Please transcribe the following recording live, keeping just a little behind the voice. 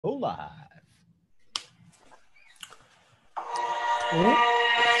Go live.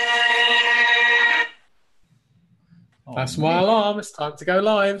 That's my alarm. It's time to go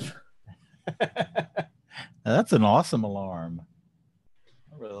live. That's an awesome alarm.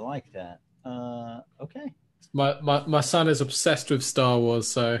 I really like that. Okay. My son is obsessed with Star Wars,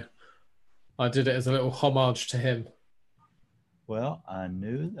 so I did it as a little homage to him. Well, I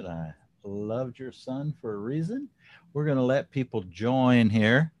knew that I loved your son for a reason. We're going to let people join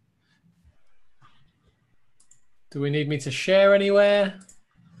here. Do we need me to share anywhere?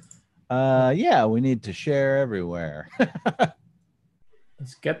 Yeah, we need to share everywhere.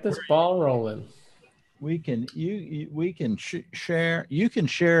 Let's get this ball rolling. We can share. You can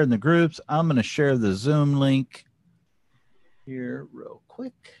share in the groups. I'm going to share the Zoom link here real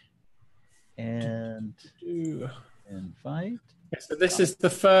quick and invite. So this is the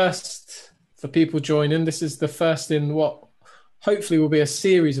first for people joining. This is the first in what hopefully will be a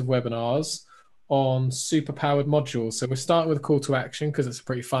series of webinars on super-powered modules. So we're starting with a call to action because it's a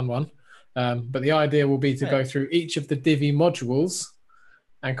pretty fun one. But the idea will be to go through each of the Divi modules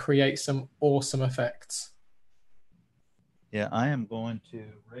and create some awesome effects. Yeah, I am going to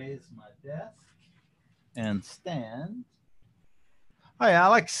raise my desk and stand. Hi,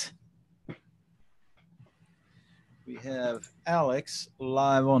 Alex. We have Alex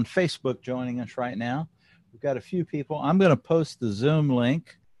live on Facebook joining us right now. We've got a few people. I'm going to post the Zoom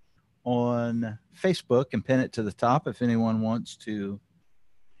link on Facebook and pin it to the top if anyone wants to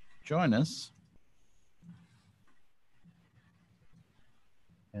join us.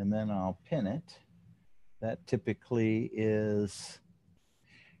 And then I'll pin it. That typically is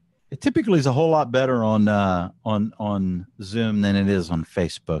a whole lot better on Zoom than it is on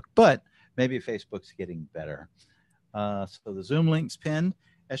Facebook, but maybe Facebook's getting better. So the Zoom link's pinned.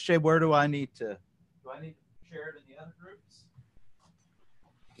 SJ, where do I need to share it in the other groups?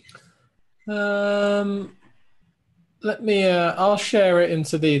 Let me I'll share it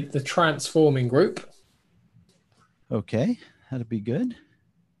into the transforming group. Okay, that'd be good.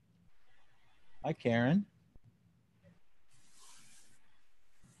 Hi, Karen.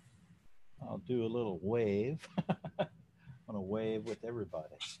 I'll do a little wave. I want to wave with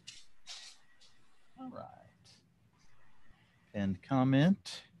everybody. All right. And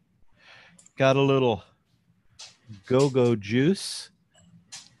comment. Got a little go-go juice.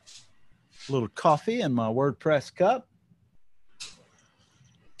 A little coffee in my WordPress cup.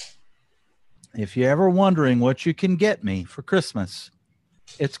 If you're ever wondering what you can get me for Christmas,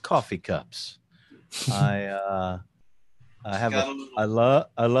 it's coffee cups. I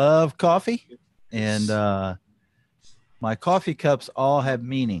love coffee, and my coffee cups all have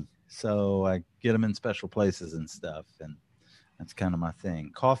meaning. So I get them in special places and stuff, and that's kind of my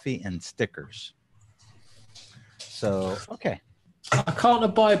thing. Coffee and stickers. So, okay. I can't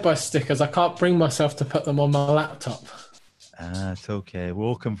abide by stickers. I can't bring myself to put them on my laptop. It's okay.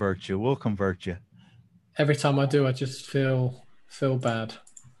 We'll convert you. Every time I do, I just feel bad.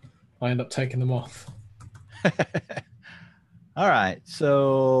 I end up taking them off. All right.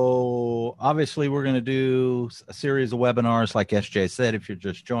 So obviously we're going to do a series of webinars, like SJ said. If you're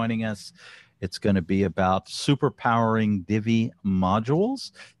just joining us, it's going to be about superpowering Divi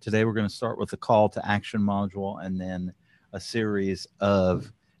modules. Today we're going to start with the call to action module and then a series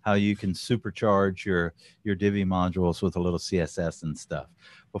of how you can supercharge your Divi modules with a little CSS and stuff.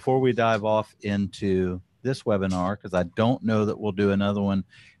 Before we dive off into this webinar, because I don't know that we'll do another one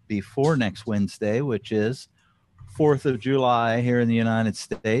before next Wednesday, which is 4th of July here in the United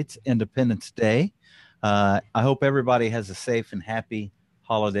States, Independence Day. I hope everybody has a safe and happy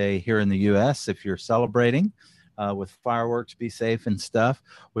holiday here in the U.S. If you're celebrating with fireworks, be safe and stuff.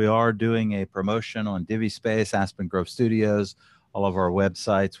 We are doing a promotion on Divi Space, Aspen Grove Studios, all of our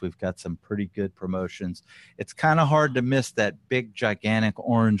websites. We've got some pretty good promotions. It's kind of hard to miss that big, gigantic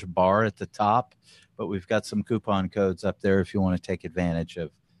orange bar at the top, but we've got some coupon codes up there if you want to take advantage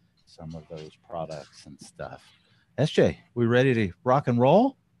of some of those products and stuff. SJ, we ready to rock and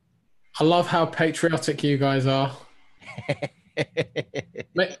roll? I love how patriotic you guys are.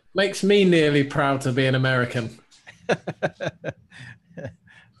 Makes me nearly proud to be an American.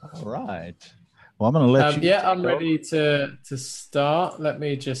 All right. Well, I'm going to let you. Yeah, I'm ready to start. Let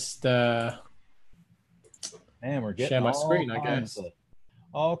me just we're getting share my screen, I guess.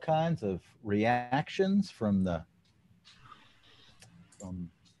 All kinds of reactions from the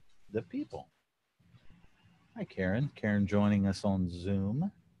people. Hi, Karen. Karen joining us on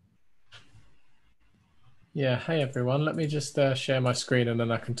Zoom. Yeah, hey everyone. Let me just share my screen and then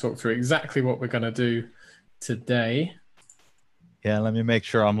I can talk through exactly what we're going to do today. Yeah, let me make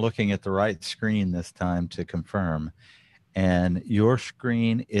sure I'm looking at the right screen this time to confirm. and your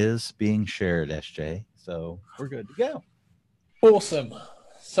screen is being shared, SJ. So we're good to go. Awesome.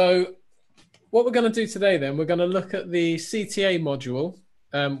 So what we're going to do today then, we're going to look at the CTA module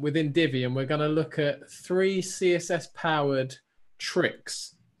within Divi, and we're going to look at 3 CSS powered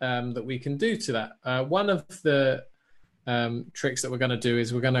tricks that we can do to that. One of the tricks that we're going to do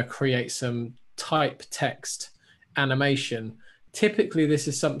is we're going to create some type text animation. Typically, this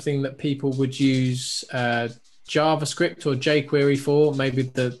is something that people would use JavaScript or jQuery for, maybe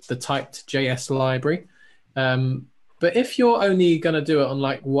the typed JS library. But if you're only going to do it on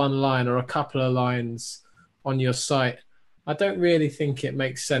like one line or a couple of lines on your site, I don't really think it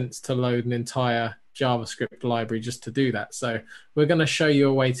makes sense to load an entire JavaScript library just to do that. So we're going to show you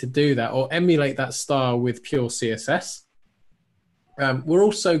a way to do that or emulate that style with pure CSS. We're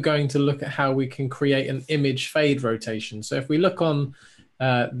also going to look at how we can create an image fade rotation. So if we look on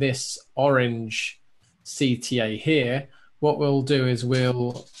this orange CTA here, what we'll do is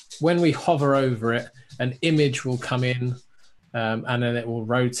when we hover over it, an image will come in and then it will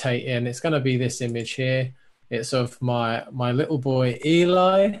rotate in. It's going to be this image here. It's of my little boy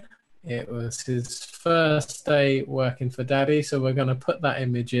Eli. It was his first day working for Daddy, so we're going to put that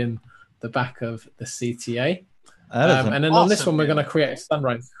image in the back of the CTA. And then on this one, we're going to create a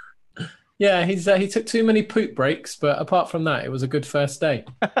sunrise. Yeah, he took too many poop breaks, but apart from that, it was a good first day.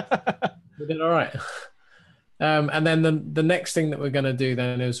 We did all right. And then the next thing that we're going to do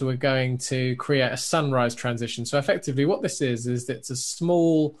then is we're going to create a sunrise transition. So effectively what this is it's a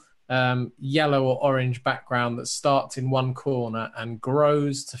small yellow or orange background that starts in one corner and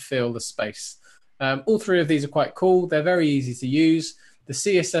grows to fill the space. All 3 of these are quite cool. They're very easy to use. The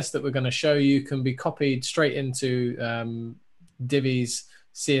CSS that we're going to show you can be copied straight into Divi's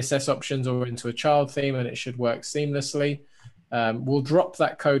CSS options or into a child theme, and it should work seamlessly. We'll drop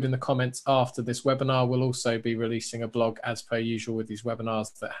that code in the comments after this webinar. We'll also be releasing a blog as per usual with these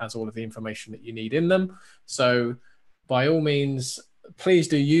webinars that has all of the information that you need in them. So by all means, please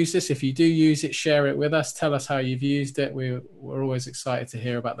do use this. If you do use it, share it with us. Tell us how you've used it. We're always excited to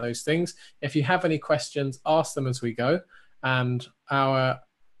hear about those things. If you have any questions, ask them as we go. And our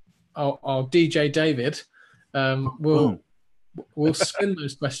DJ David will spin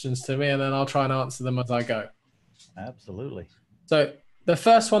those questions to me, and then I'll try and answer them as I go. Absolutely. So the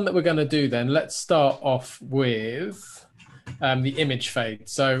first one that we're going to do then, let's start off with the image fade.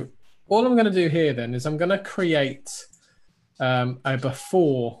 So all I'm going to do here then is I'm going to create a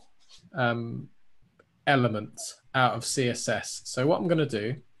before element out of CSS. So what I'm going to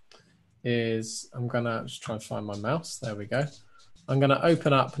do is I'm going to just try and find my mouse. There we go. I'm going to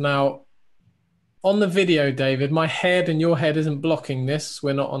open up. Now, on the video, David, my head and your head isn't blocking this.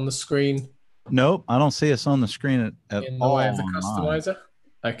 We're not on the screen. Nope, I don't see us on the screen at in the all. way of the customizer.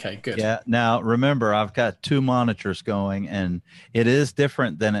 Okay, good. Yeah. Now, remember, I've got 2 monitors going, and it is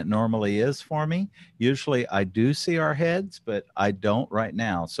different than it normally is for me. Usually, I do see our heads, but I don't right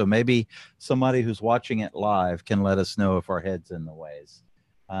now. So maybe somebody who's watching it live can let us know if our head's in the ways.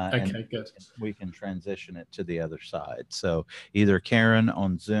 Okay, good. We can transition it to the other side. So either Karen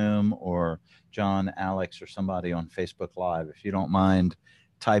on Zoom or John, Alex, or somebody on Facebook Live, if you don't mind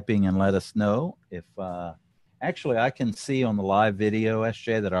typing and let us know. If actually I can see on the live video,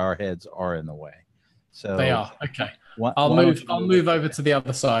 SJ, that our heads are in the way. So they are. Okay. I'll move over to the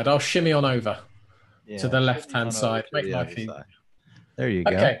other side. I'll shimmy on over to the left-hand side. Make life easy. There you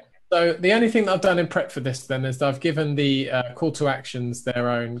go. Okay. So the only thing that I've done in prep for this then is I've given the call to actions their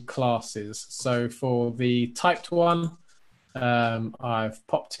own classes. So for the typed one, I've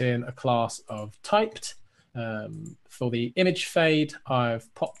popped in a class of typed. For the image fade,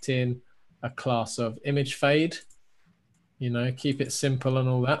 I've popped in a class of image fade. You know, keep it simple and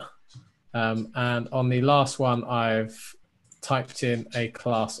all that. And on the last one, I've typed in a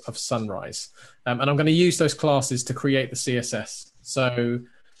class of sunrise. And I'm going to use those classes to create the CSS. So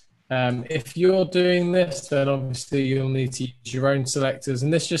if you're doing this, then obviously you'll need to use your own selectors.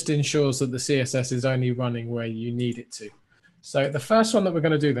 And this just ensures that the CSS is only running where you need it to. So the first one that we're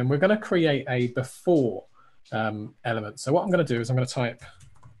going to do then, we're going to create a before element. So what I'm going to do is I'm going to type,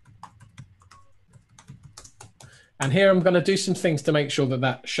 and here I'm going to do some things to make sure that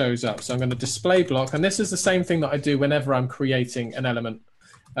that shows up. So I'm going to display block, and this is the same thing that I do whenever I'm creating an element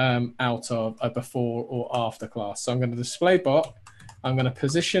out of a before or after class. So I'm going to display block. I'm going to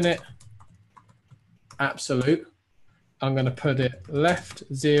position it absolute. I'm going to put it left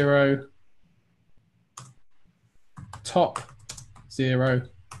 0, top 0,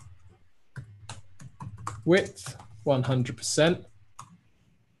 width 100%,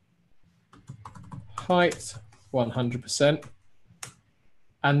 height 100%,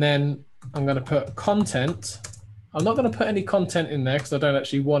 and then I'm going to put content I'm not going to put any content in there because I don't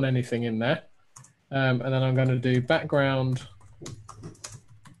actually want anything in there. And then I'm going to do background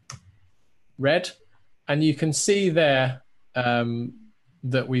red. And you can see there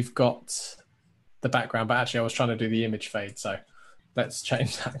that we've got the background, but actually I was trying to do the image fade. So let's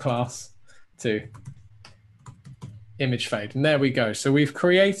change that class to image fade. And there we go. So we've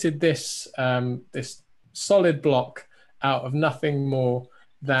created this, this solid block out of nothing more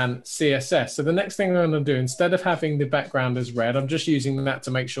than CSS. So the next thing I'm going to do, instead of having the background as red, I'm just using that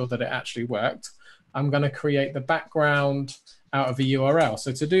to make sure that it actually worked. I'm going to create the background out of a URL.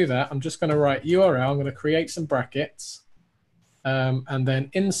 So to do that, I'm just going to write URL. I'm going to create some brackets. And then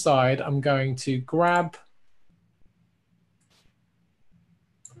inside, I'm going to grab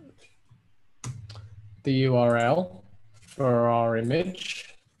the URL for our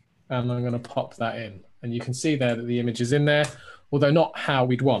image, and I'm going to pop that in. And you can see there that the image is in there, although not how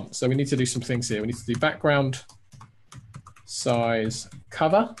we'd want. So we need to do some things here. We need to do background size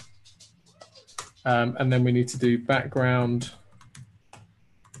cover. And then we need to do background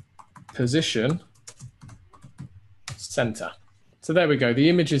position center. So there we go. The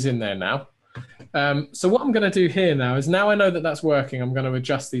image is in there now. So what I'm going to do here now is, now I know that that's working, I'm going to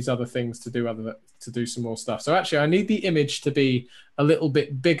adjust these other things to do some more stuff. So actually I need the image to be a little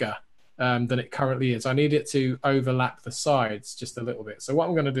bit bigger than it currently is. I need it to overlap the sides just a little bit. So what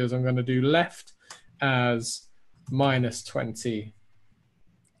I'm going to do is I'm going to do left as -20%,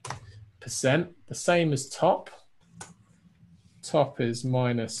 the same as top. Top is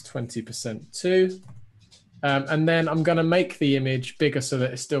 -20% too. And then I'm going to make the image bigger so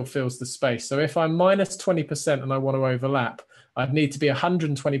that it still fills the space. So if I'm -20% and I want to overlap, I'd need to be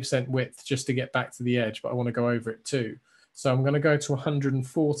 120% width just to get back to the edge, but I want to go over it too. So I'm going to go to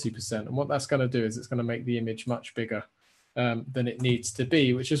 140%. And what that's going to do is it's going to make the image much bigger than it needs to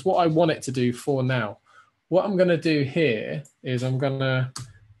be, which is what I want it to do for now. What I'm going to do here is I'm going to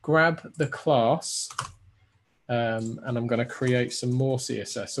grab the class and I'm going to create some more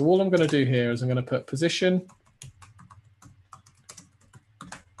CSS. So all I'm going to do here is I'm going to put position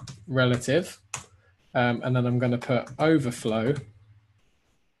relative, and then I'm going to put overflow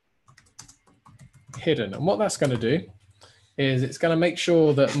hidden. And what that's going to do is it's going to make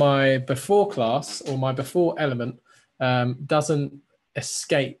sure that my before class or my before element doesn't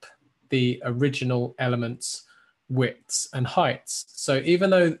escape the original element's widths and heights. So even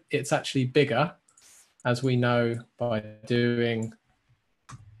though it's actually bigger, as we know by doing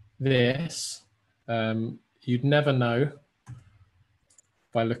this, you'd never know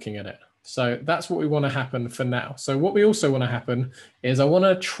by looking at it. So that's what we want to happen for now. So what we also want to happen is I want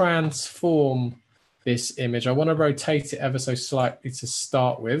to transform this image. I want to rotate it ever so slightly to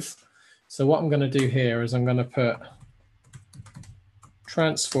start with. So what I'm going to do here is I'm going to put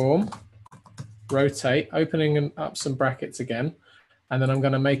transform, rotate, opening up some brackets again. And then I'm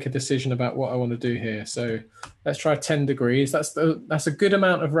going to make a decision about what I want to do here. So let's try 10 degrees. That's a good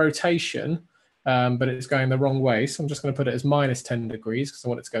amount of rotation, but it's going the wrong way. So I'm just going to put it as -10 degrees because I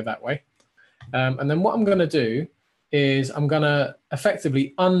want it to go that way. And then what I'm going to do is I'm going to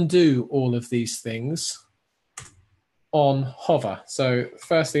effectively undo all of these things on hover. So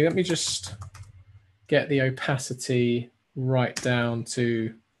firstly, let me just get the opacity right down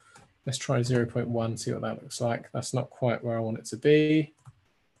to, let's try 0.1, see what that looks like. That's not quite where I want it to be.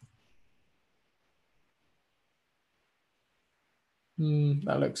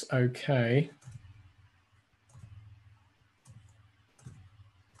 That looks okay.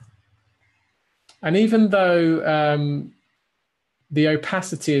 And even though the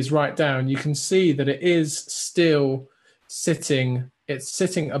opacity is right down, you can see that it is still sitting, it's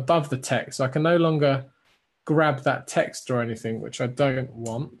sitting above the text. So I can no longer grab that text or anything, which I don't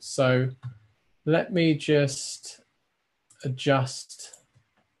want. So let me just adjust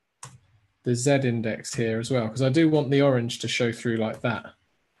the Z index here as well, because I do want the orange to show through like that.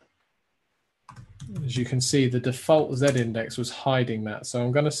 As you can see, the default Z index was hiding that. So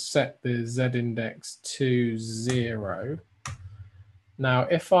I'm going to set the Z index to 0. Now,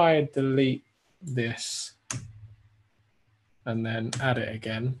 if I delete this and then add it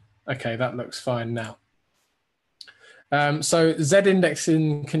again, okay, that looks fine now. So Z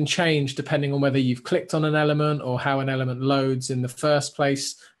indexing can change depending on whether you've clicked on an element or how an element loads in the first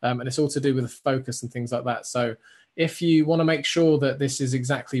place. And it's all to do with the focus and things like that. So if you want to make sure that this is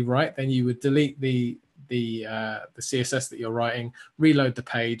exactly right, then you would delete the CSS that you're writing, reload the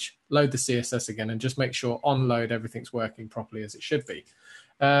page, load the CSS again, and just make sure on load everything's working properly as it should be.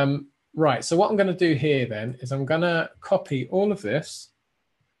 Right, so what I'm going to do here then is I'm going to copy all of this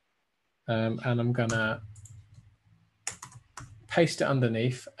and I'm going to paste it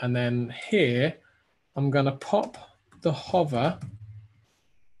underneath, and then here I'm going to pop the hover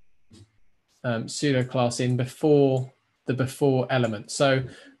pseudo class in before the before element. So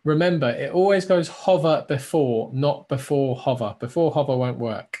remember, it always goes hover before, not before hover. Before hover won't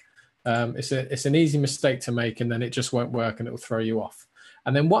work. It's an easy mistake to make, and then it just won't work and it will throw you off.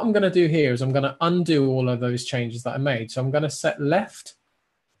 And then what I'm going to do here is I'm going to undo all of those changes that I made. So I'm going to set left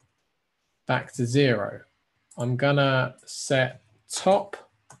back to 0. I'm going to set top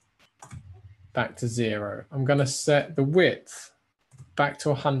back to 0. I'm going to set the width back to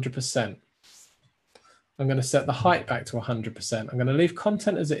 100%. I'm going to set the height back to 100%. I'm going to leave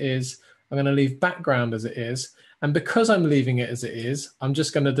content as it is. I'm going to leave background as it is. And because I'm leaving it as it is, I'm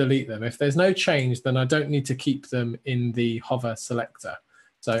just going to delete them. If there's no change, then I don't need to keep them in the hover selector.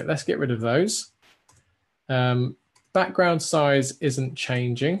 So let's get rid of those. Background size isn't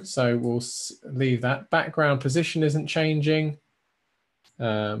changing, so we'll leave that. Background position isn't changing.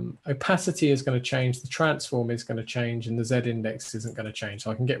 Opacity is going to change, the transform is going to change, and the Z index isn't going to change. So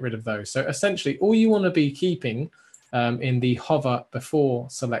I can get rid of those. So essentially, all you want to be keeping in the hover before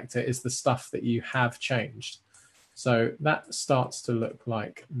selector is the stuff that you have changed. So that starts to look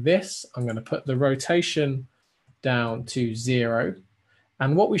like this. I'm going to put the rotation down to 0.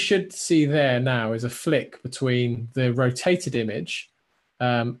 And what we should see there now is a flick between the rotated image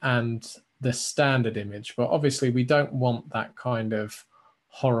and the standard image. But obviously, we don't want that kind of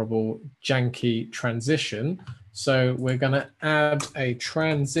horrible, janky transition. So we're going to add a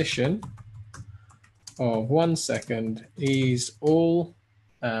transition of 1 second, ease all.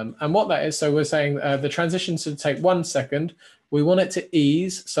 And what that is, so we're saying the transition should take 1 second. We want it to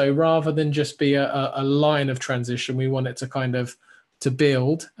ease. So rather than just be a line of transition, we want it to kind of to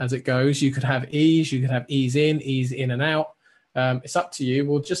build as it goes. You could have ease, you could have ease in and out. It's up to you.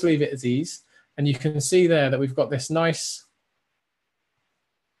 We'll just leave it as ease. And you can see there that we've got this nice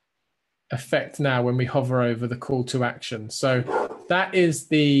effect now when we hover over the call to action. So that is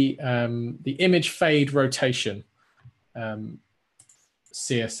the image fade rotation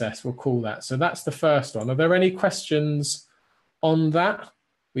CSS, we'll call that. So that's the first one. Are there any questions on that?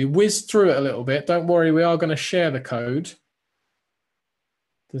 We whizzed through it a little bit. Don't worry, we are going to share the code.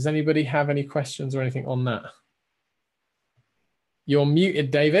 Does anybody have any questions or anything on that? You're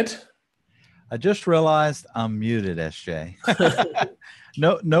muted, David. I just realized I'm muted, SJ.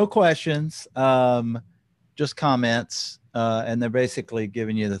 No questions, just comments, and they're basically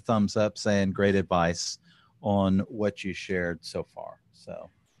giving you the thumbs up, saying great advice on what you shared so far. So,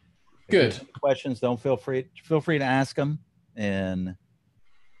 good questions. Don't feel free to ask them, and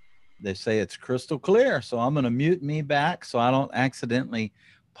they say it's crystal clear. So I'm going to mute me back so I don't accidentally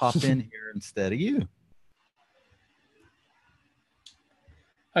pop in here instead of you.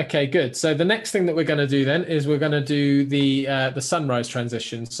 Okay, good. So the next thing that we're going to do then is we're going to do the sunrise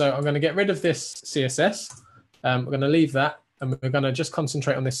transition. So I'm going to get rid of this CSS. We're going to leave that, and we're going to just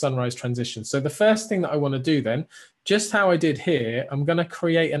concentrate on this sunrise transition. So the first thing that I want to do then, just how I did here, I'm going to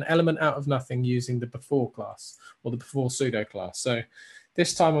create an element out of nothing using the before class or the before pseudo class. So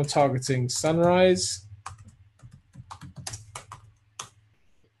this time I'm targeting sunrise.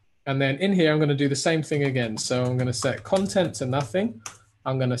 And then in here, I'm going to do the same thing again. So I'm going to set content to nothing.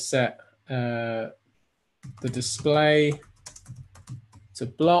 I'm going to set the display to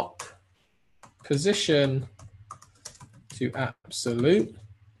block, position to absolute.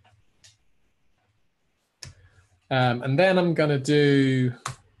 And then I'm going to do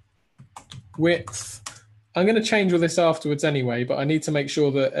width. I'm going to change all this afterwards anyway, but I need to make sure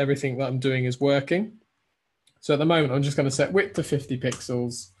that everything that I'm doing is working. So at the moment, I'm just going to set width to 50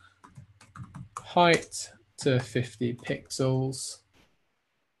 pixels, height to 50 pixels.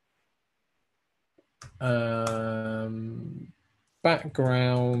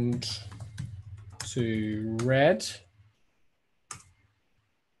 Background to red.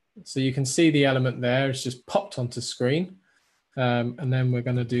 So you can see the element there. It's just popped onto screen. And then we're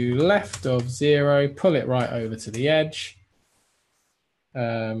going to do left of 0, pull it right over to the edge.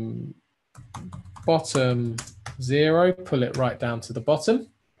 Bottom 0, pull it right down to the bottom.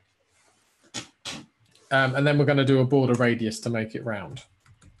 And then we're going to do a border radius to make it round.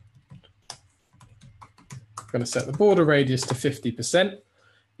 I'm going to set the border radius to 50%.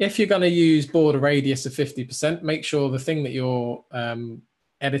 If you're going to use border radius of 50%, make sure the thing that you're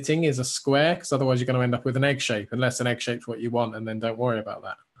editing is a square, because otherwise you're going to end up with an egg shape, unless an egg shape is what you want, and then don't worry about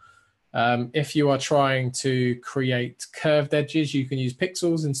that. If you are trying to create curved edges, you can use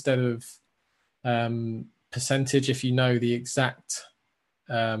pixels instead of percentage if you know the exact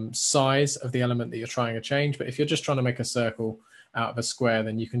size of the element that you're trying to change. But if you're just trying to make a circle out of a square,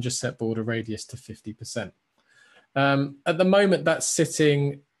 then you can just set border radius to 50%. At the moment, that's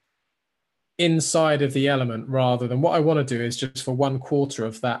sitting inside of the element, rather than what I want to do is just for 1/4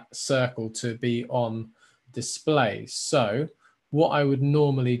 of that circle to be on display. So what I would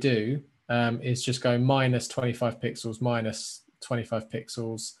normally do is just go minus 25 pixels, minus 25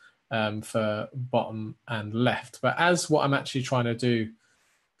 pixels for bottom and left. But as what I'm actually trying to do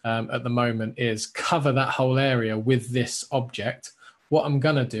at the moment is cover that whole area with this object, what I'm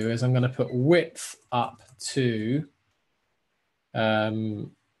going to do is I'm going to put width up to,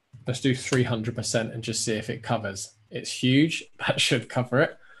 let's do 300% and just see if it covers. It's huge. That should cover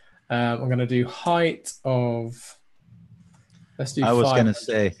it. I'm going to do height of, let's do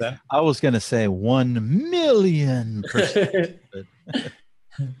 500%. I was going to say 1,000,000%.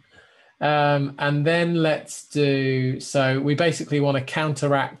 And then let's do, so we basically want to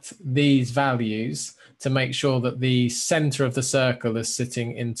counteract these values to make sure that the center of the circle is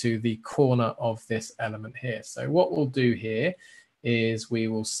sitting into the corner of this element here. So what we'll do here is we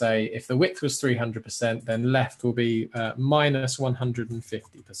will say if the width was 300%, then left will be minus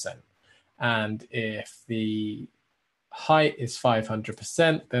 150%. And if the height is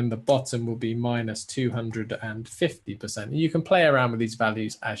 500%, then the bottom will be minus 250%. You can play around with these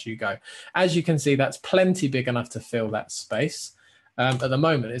values as you go. As you can see, that's plenty big enough to fill that space. At the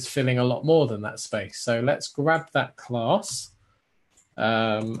moment, it's filling a lot more than that space. So let's grab that class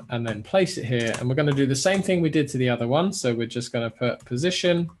and then place it here. And we're going to do the same thing we did to the other one. So we're just going to put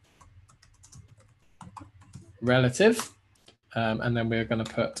position relative, and then we're going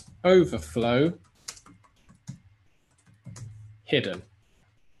to put overflow hidden.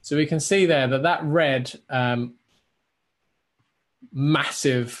 So we can see there that that red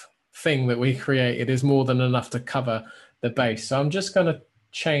massive thing that we created is more than enough to cover the base. So I'm just going to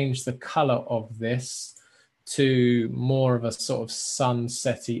change the color of this to more of a sort of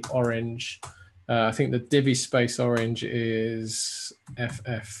sunsetty orange. I think the Divi space orange is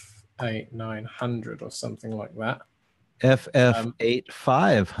FF8900 or something like that.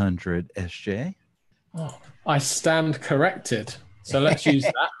 FF8500 SJ. Oh, I stand corrected. So let's use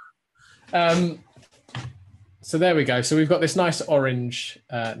that. So there we go. So we've got this nice orange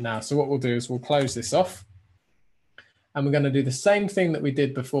now. So what we'll do is we'll close this off. And we're going to do the same thing that we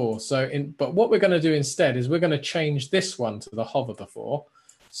did before. But what we're going to do instead is we're going to change this one to the hover before.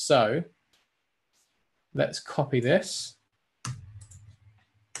 So let's copy this.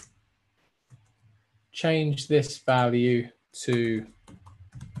 Change this value to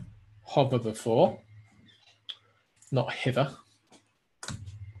hover before, not hither.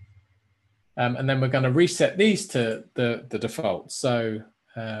 And then we're going to reset these to the default. So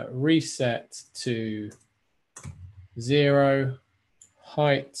reset to 0,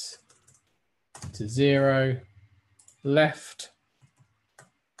 height to 0, left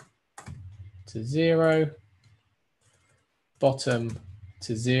to 0, bottom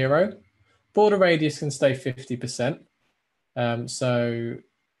to 0. Border radius can stay 50%. So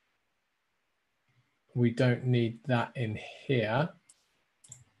we don't need that in here.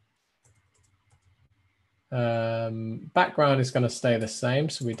 Background is going to stay the same,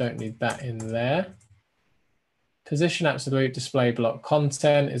 so we don't need that in there. Position absolute, display block,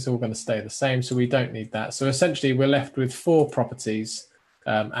 content is all going to stay the same, so we don't need that. So essentially we're left with 4 properties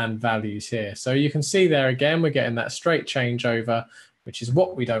and values here. So you can see there again, we're getting that straight changeover, which is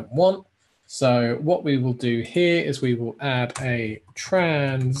what we don't want. So what we will do here is we will add a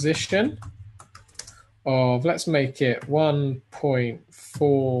transition of, let's make it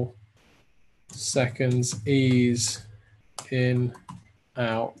 1.4 seconds, ease in,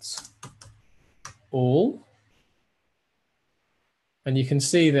 out, all. And you can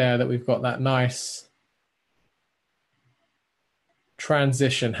see there that we've got that nice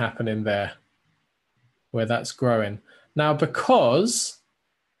transition happening there where that's growing. Now, because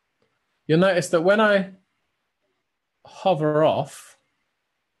you'll notice that when I hover off,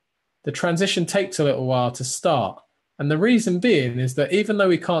 the transition takes a little while to start. And the reason being is that even though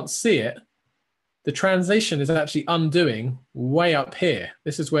we can't see it, the transition is actually undoing way up here.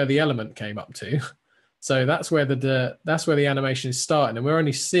 This is where the element came up to. So that's where the animation is starting, and we're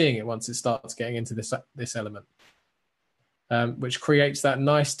only seeing it once it starts getting into this element, which creates that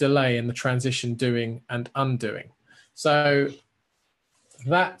nice delay in the transition doing and undoing. So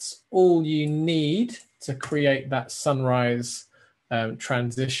that's all you need to create that sunrise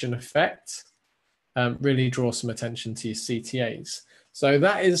transition effect. Really draw some attention to your CTAs. So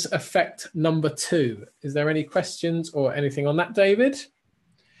that is effect number 2. Is there any questions or anything on that, David?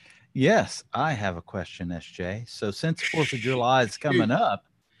 Yes, I have a question, SJ. So since 4th of July is coming up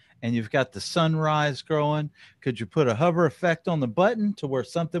and you've got the sunrise growing, could you put a hover effect on the button to where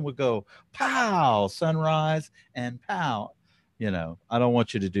something would go, pow, sunrise, and pow, I don't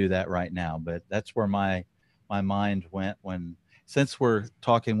want you to do that right now, but that's where my mind went since we're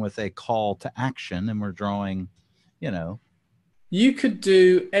talking with a call to action and we're drawing, You could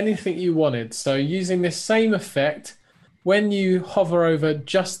do anything you wanted. So using this same effect, when you hover over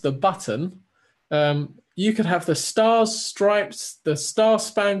just the button, you could have the stars, stripes, the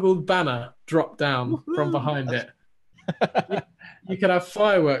star-spangled banner drop down from behind it. You could have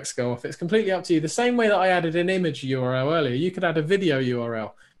fireworks go off. It's completely up to you. The same way that I added an image URL earlier, you could add a video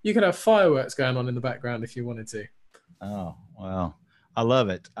URL. You could have fireworks going on in the background if you wanted to. Oh, well, I love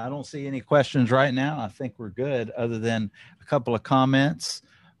it. I don't see any questions right now. I think we're good other than a couple of comments.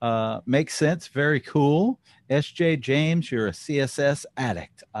 Makes sense. Very cool. SJ James, you're a CSS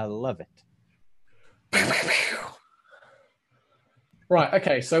addict. I love it. Right.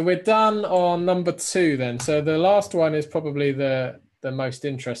 Okay. So we're done on number 2 then. So the last one is probably the most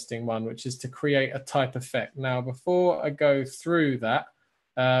interesting one, which is to create a type effect. Now, before I go through that,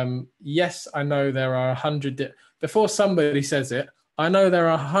 yes, I know there are 100. Before somebody says it, I know there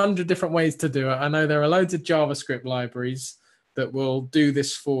are 100 different ways to do it. I know there are loads of JavaScript libraries that will do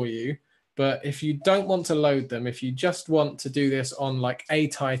this for you. But if you don't want to load them, if you just want to do this on like a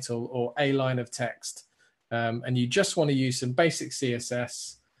title or a line of text, and you just want to use some basic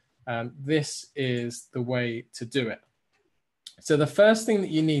CSS, this is the way to do it. So the first thing that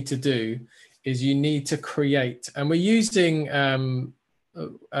you need to do is you need to create, and we're using,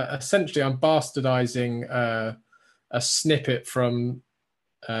 essentially I'm bastardizing a snippet from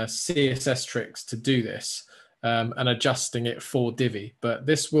CSS tricks to do this, and adjusting it for Divi, but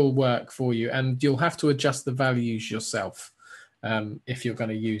this will work for you, and you'll have to adjust the values yourself. If you're going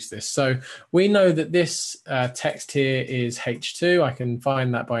to use this. So we know that this text here is H2. I can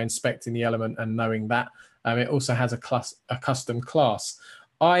find that by inspecting the element and knowing that. It also has a custom class.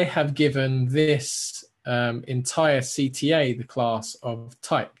 I have given this entire CTA the class of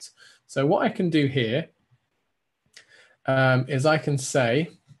typed. So what I can do here is I can say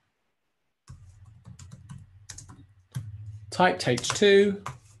typed H2.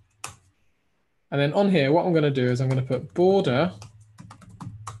 And then on here, what I'm going to do is I'm going to put border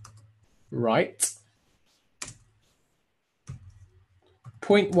right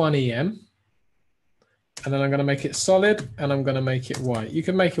 0.1 EM. And then I'm going to make it solid and I'm going to make it white. You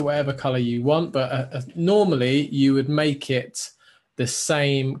can make it whatever color you want, but normally you would make it the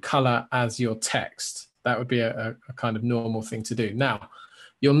same color as your text. That would be a kind of normal thing to do. Now,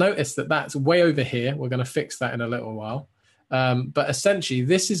 you'll notice that that's way over here. We're going to fix that in a little while. But essentially,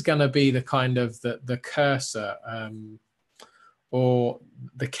 this is going to be the kind of the cursor or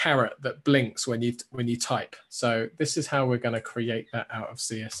the caret that blinks when you type. So this is how we're going to create that out of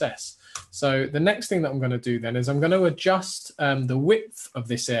CSS. So the next thing that I'm going to do then is I'm going to adjust the width of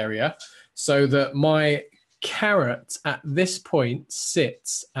this area so that my caret at this point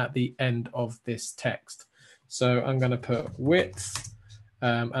sits at the end of this text. So I'm going to put width.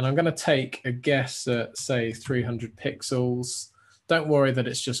 And I'm going to take a guess at, say, 300 pixels. Don't worry that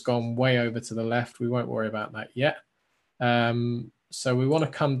it's just gone way over to the left. We won't worry about that yet. So we want to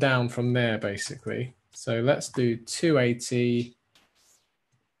come down from there, basically. So let's do 280,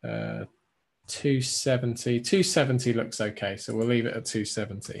 270. 270 looks okay, so we'll leave it at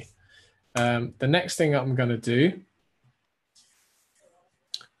 270. The next thing I'm going to do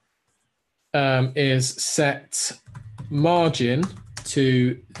is set margin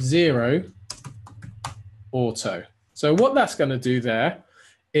to 0 auto. So what that's going to do there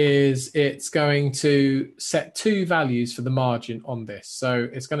is it's going to set 2 values for the margin on this. So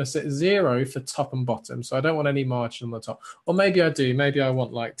it's going to set 0 for top and bottom. So I don't want any margin on the top. Or maybe I do. Maybe I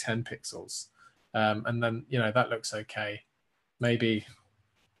want like 10 pixels. And then, that looks okay. Maybe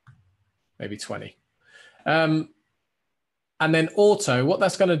 20. And then auto, what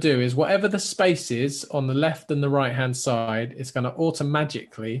that's going to do is whatever the space is on the left and the right-hand side, it's going to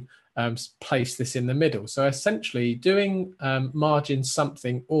automatically place this in the middle. So essentially doing margin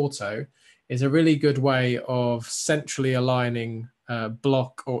something auto is a really good way of centrally aligning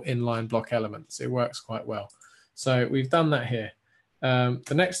block or inline block elements. It works quite well. So we've done that here.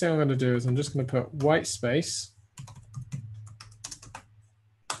 The next thing I'm going to do is I'm just going to put white space,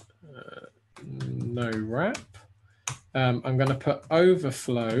 no wrap. I'm going to put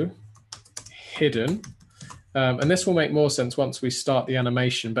overflow hidden. And this will make more sense once we start the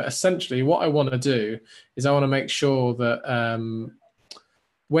animation. But essentially what I want to do is I want to make sure that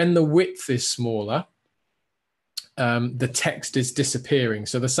when the width is smaller, the text is disappearing.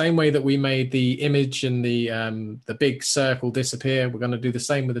 So the same way that we made the image and the big circle disappear, we're going to do the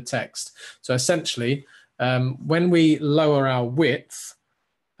same with the text. So essentially, when we lower our width,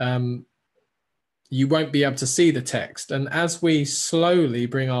 you won't be able to see the text. And as we slowly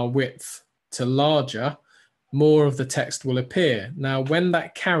bring our width to larger, more of the text will appear. Now, when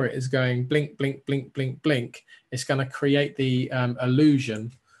that caret is going blink, blink, blink, blink, blink, it's going to create the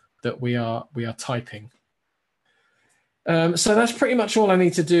illusion that we are typing. So that's pretty much all I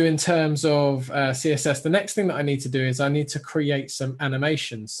need to do in terms of CSS. The next thing that I need to do is I need to create some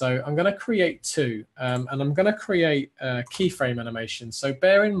animations. So I'm going to create two, and I'm going to create a keyframe animation. So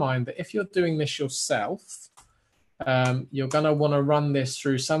bear in mind that if you're doing this yourself, you're going to want to run this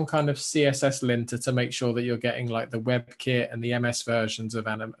through some kind of CSS linter to make sure that you're getting like the WebKit and the MS versions of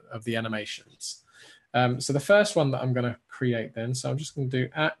the animations. So the first one that I'm going to create then, so I'm just going to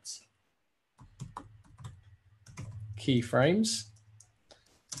do @keyframes,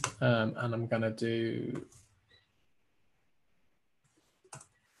 and I'm going to do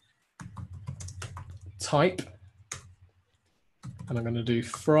type, and I'm going to do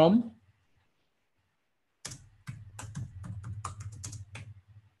from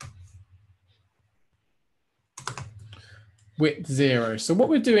width 0. So what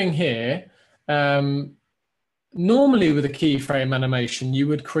we're doing here, normally with a keyframe animation, you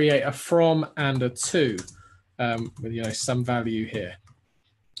would create a from and a to with some value here.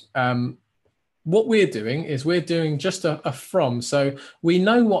 What we're doing is we're doing just a from. So we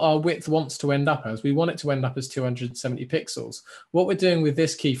know what our width wants to end up as. We want it to end up as 270 pixels. What we're doing with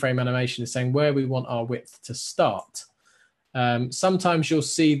this keyframe animation is saying where we want our width to start. Sometimes you'll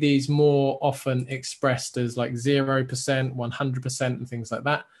see these more often expressed as like 0%, 100% and things like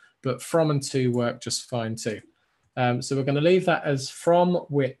that, but from and to work just fine too. So we're going to leave that as from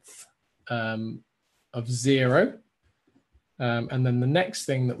width of 0. And then the next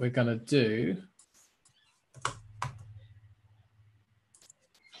thing that we're going to do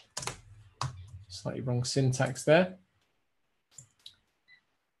slightly wrong syntax there.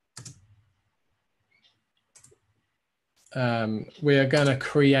 We are going to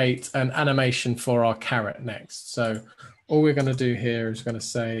create an animation for our caret next. So all we're going to do here is going to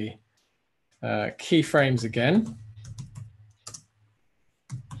say keyframes again.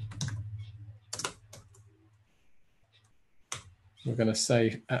 We're going to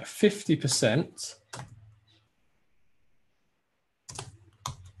say at 50%,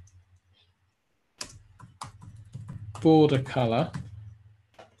 border color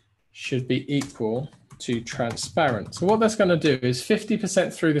should be equal to transparent. So what that's going to do is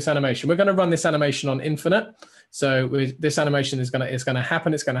 50% through this animation. We're going to run this animation on infinite. So this animation is going to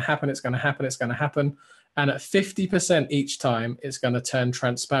happen, it's going to happen, it's going to happen, it's going to happen. And at 50% each time, it's going to turn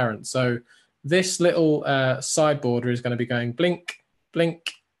transparent. So this little side border is going to be going blink,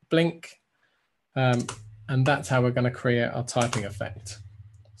 blink, blink. And that's how we're going to create our typing effect.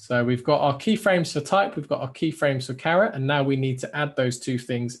 So we've got our keyframes for type, we've got our keyframes for caret, and now we need to add those two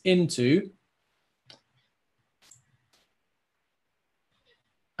things into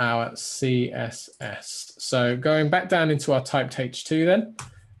our CSS. So going back down into our typed H2 then,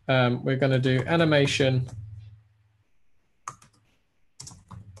 we're going to do animation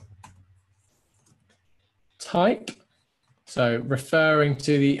type. So referring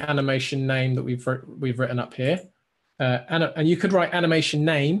to the animation name that we've written up here. And you could write animation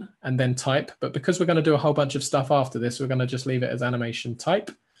name and then type, but because we're going to do a whole bunch of stuff after this, we're going to just leave it as animation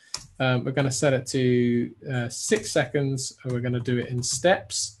type. We're going to set it to 6 seconds, and we're going to do it in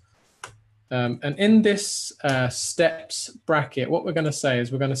steps. And in this steps bracket, what we're going to say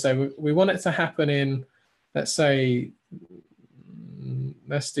is we're going to say we want it to happen in, let's say,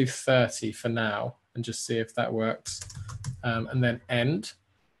 let's do 30 for now and just see if that works. And then end.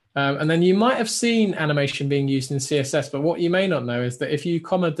 And then you might have seen animation being used in CSS, but what you may not know is that if you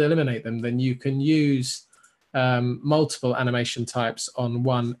comma delimitate them, then you can use multiple animation types on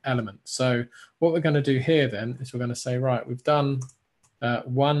one element. So what we're going to do here then is we're going to say, right, we've done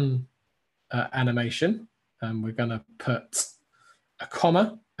one animation, and we're going to put a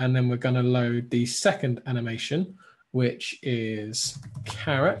comma, and then we're going to load the second animation, which is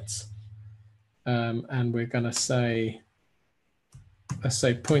caret, and we're going to say, let's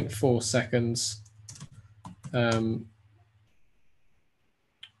say 0.4 seconds at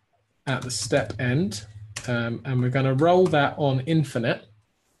the step end, and we're going to roll that on infinite.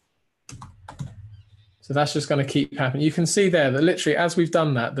 So that's just going to keep happening. You can see there that literally as we've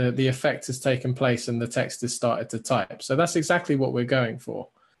done that, the effect has taken place and the text has started to type. So that's exactly what we're going for.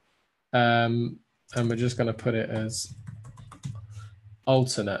 And we're just going to put it as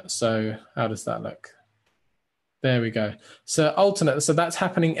alternate. So how does that look? There we go. So alternate, so that's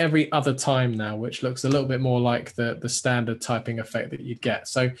happening every other time now, which looks a little bit more like the standard typing effect that you'd get.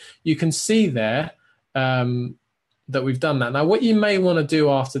 So you can see there that we've done that. Now, what you may want to do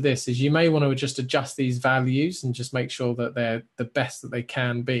after this is you may want to just adjust these values and just make sure that they're the best that they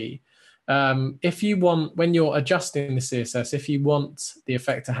can be. If you want, when you're adjusting the CSS, if you want the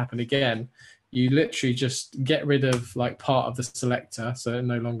effect to happen again, you literally just get rid of like part of the selector so it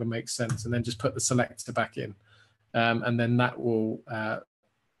no longer makes sense, and then just put the selector back in. And then that will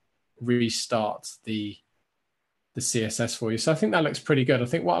restart the CSS for you. So I think that looks pretty good. I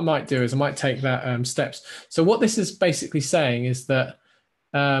think what I might do is I might take that steps. So what this is basically saying is that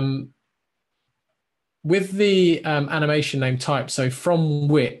with the animation name type, so from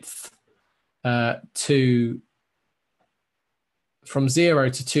width from 0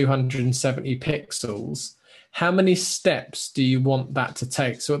 to 270 pixels, how many steps do you want that to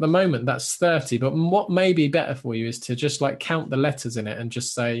take? So at the moment that's 30, but what may be better for you is to just like count the letters in it and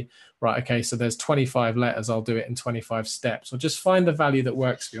just say, right, okay, so there's 25 letters, I'll do it in 25 steps, or just find the value that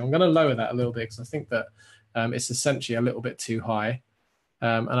works for you. I'm going to lower that a little bit because I think that it's essentially a little bit too high.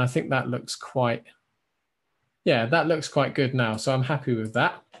 And I think that looks quite, that looks quite good now. So I'm happy with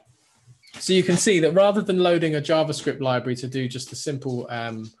that. So you can see that rather than loading a JavaScript library to do just a simple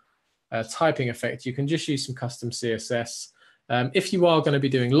typing effect, you can just use some custom CSS. If you are going to be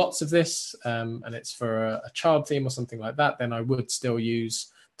doing lots of this and it's for a child theme or something like that, then I would still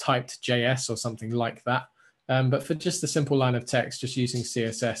use typed JS or something like that. But for just a simple line of text, just using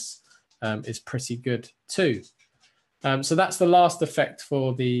CSS is pretty good too. So that's the last effect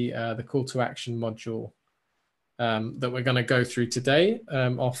for the call to action module that we're going to go through today.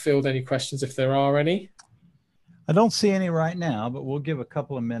 I'll field any questions if there are any. I don't see any right now, but we'll give a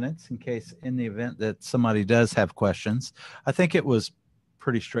couple of minutes in case, in the event that somebody does have questions. I think it was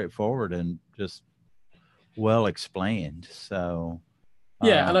pretty straightforward and just well explained. So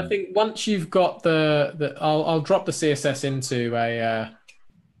yeah, and I think once you've got I'll drop the CSS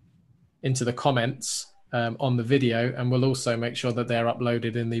into the comments on the video, and we'll also make sure that they're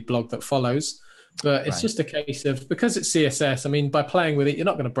uploaded in the blog that follows. But it's just a case of, because it's CSS, I mean, by playing with it, you're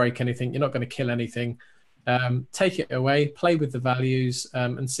not going to break anything, you're not going to kill anything. Take it away, play with the values,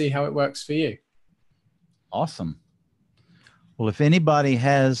 and see how it works for you. Awesome. Well, if anybody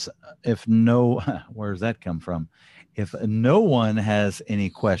has, where does that come from? If no one has any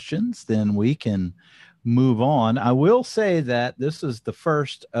questions, then we can move on. I will say that this is the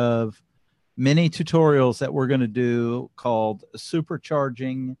first of many tutorials that we're going to do called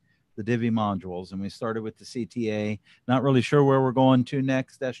Supercharging the Divi modules. And we started with the CTA. Not really sure where we're going to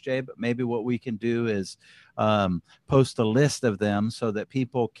next, SJ, but maybe what we can do is post a list of them so that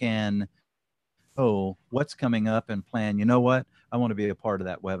people can, what's coming up, and plan, you know what, I want to be a part of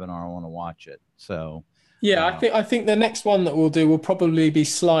that webinar, I want to watch it. So yeah, I think the next one that we'll do will probably be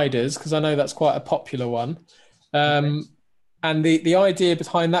sliders, because I know that's quite a popular one. And the idea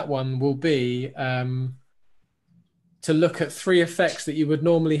behind that one will be to look at 3 effects that you would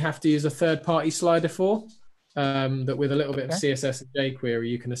normally have to use a third-party slider for, that with a little bit of CSS and jQuery,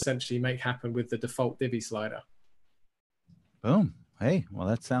 you can essentially make happen with the default Divi slider. Boom. Hey, well,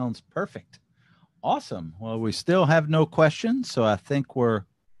 that sounds perfect. Awesome. Well, we still have no questions, so I think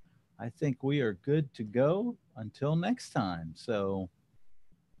we are good to go until next time. So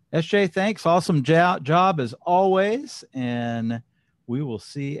SJ, thanks. Awesome job as always, and we will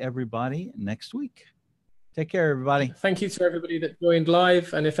see everybody next week. Take care, everybody. Thank you to everybody that joined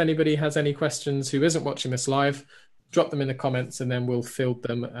live. And if anybody has any questions who isn't watching this live, drop them in the comments and then we'll field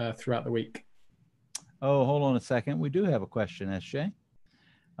them throughout the week. Oh, hold on a second. We do have a question, SJ.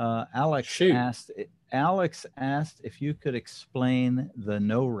 Alex asked if you could explain the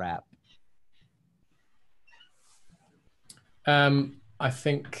no wrap. I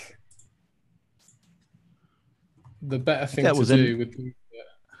think the better thing to do would be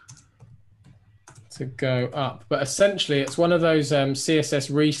to go up, but essentially it's one of those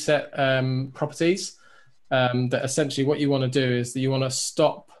CSS reset properties that essentially what you want to do is that you want to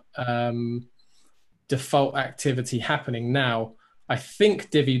stop default activity happening. Now, I think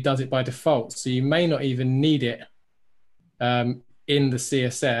Divi does it by default, so you may not even need it in the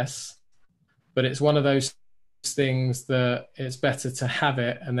CSS, but it's one of those things that it's better to have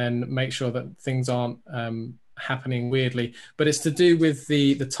it and then make sure that things aren't happening weirdly. But it's to do with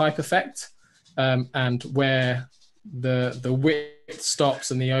the type effect. And where the width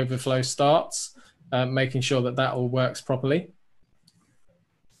stops and the overflow starts, making sure that that all works properly.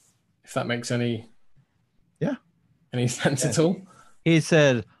 If that makes any sense at all. He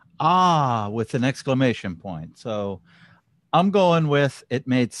said, with an exclamation point. So I'm going with it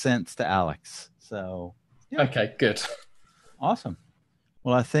made sense to Alex. So yeah. Okay, good. Awesome.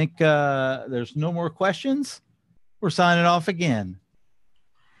 Well, I think there's no more questions. We're signing off again.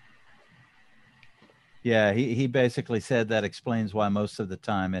 Yeah, he basically said that explains why most of the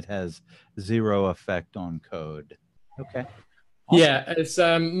time it has zero effect on code. Okay. Awesome. Yeah, it's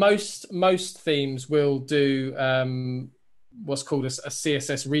most themes will do what's called a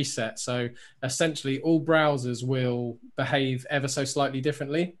CSS reset. So essentially, all browsers will behave ever so slightly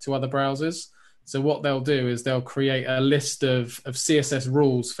differently to other browsers. So what they'll do is they'll create a list of CSS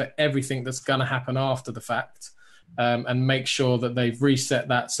rules for everything that's going to happen after the fact, and make sure that they've reset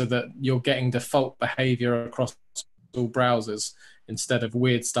that so that you're getting default behavior across all browsers instead of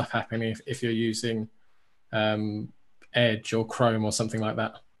weird stuff happening if you're using Edge or Chrome or something like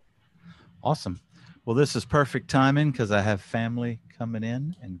that. Awesome. Well, this is perfect timing because I have family coming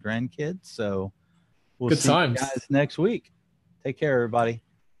in and grandkids. So we'll Good see you times. guys next week. Take care, everybody.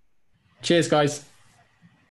 Cheers, guys.